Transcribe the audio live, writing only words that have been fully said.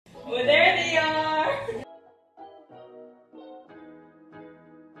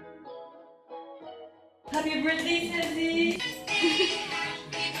Happy birthday, Cezzy!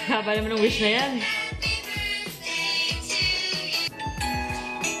 Haba naman ng wish na yan.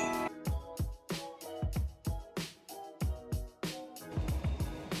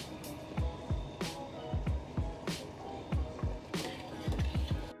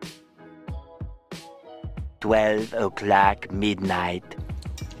 midnight.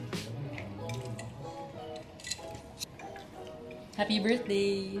 Happy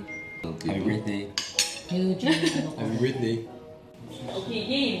birthday! Happy birthday. Happy birthday. Okay,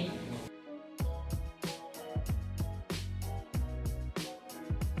 game!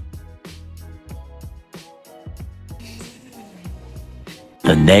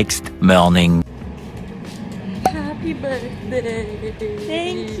 The next morning. Happy birthday!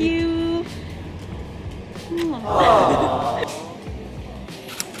 Thank you!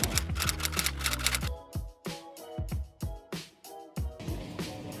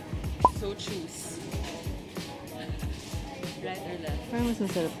 So choose. Right or left? Parang mas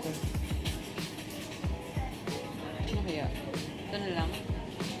masarap to. Ano kaya? Ito na lang?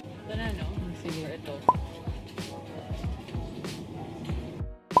 Ito na, no? Sige. Or ito?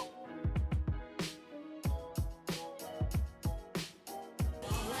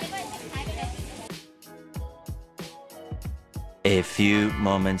 A few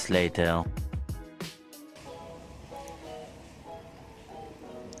moments later.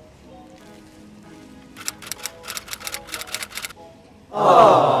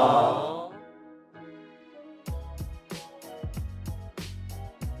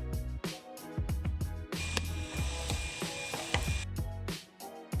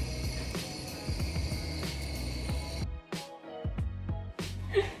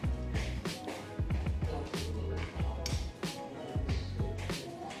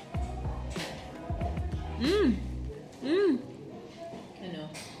 Ano?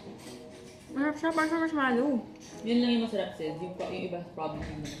 Masarap siya, parang sa marshmallow. Yun lang yung masarap, Sid. Yung iba probably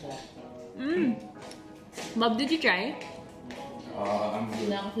hindi masarap. Bob, did you try? I'm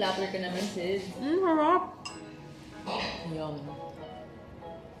good. Naka-flapper ka naman, Sid. Harap. Yum.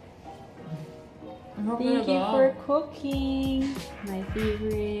 Thank you for cooking. My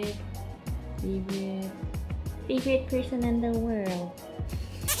favorite person in the world.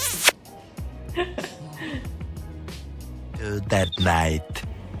 That night.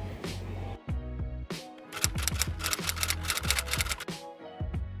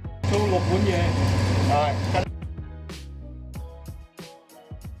 Một cuốn về. Rồi.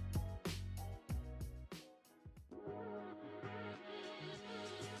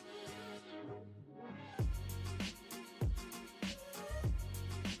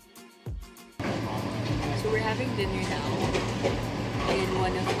 So we're having dinner now in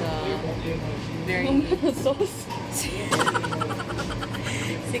one of the very Sauce.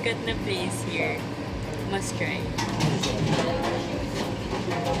 sikat na place here. Must try.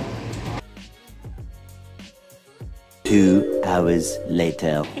 2 hours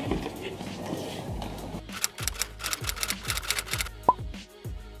later.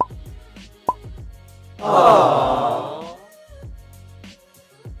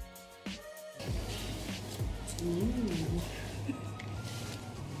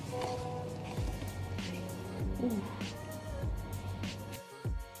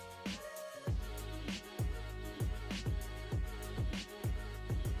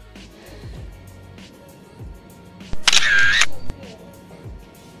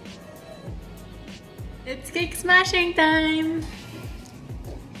 It's cake smashing time!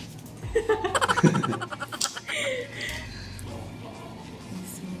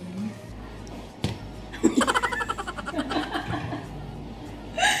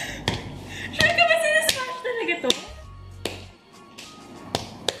 Sure ka ba sinasmash talaga to?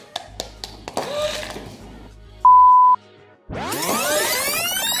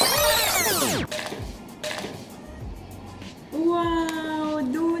 Wow!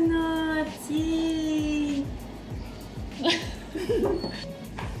 Donuts! Yay!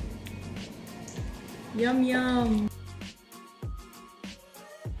 Yum yum!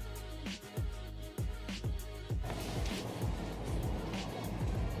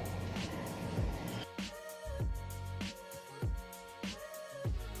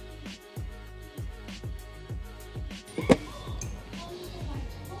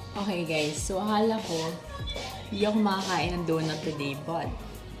 Okay guys, so akala ko hindi ako makakain ng donut today, but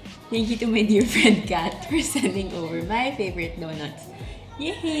thank you to my dear friend Kat for sending over my favorite donuts.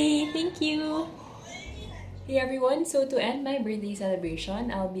 Yay! Thank you! Hey everyone, so to end my birthday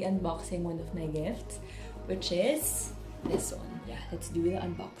celebration, I'll be unboxing one of my gifts, which is this one. Yeah, let's do the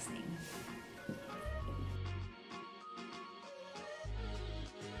unboxing.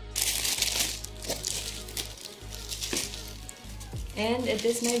 And it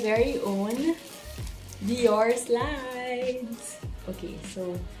is my very own Dior slides. Okay,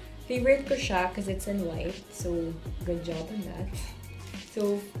 so favorite ko siya because it's in white. So, good job on that.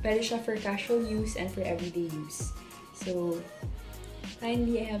 So, pwede siya for casual use and for everyday use. So,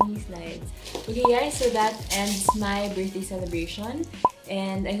 finally, I have these slides. Okay guys, so that ends my birthday celebration.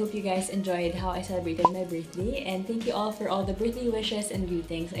 And I hope you guys enjoyed how I celebrated my birthday. And thank you all for all the birthday wishes and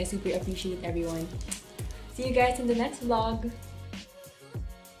greetings. I super appreciate everyone. See you guys in the next vlog.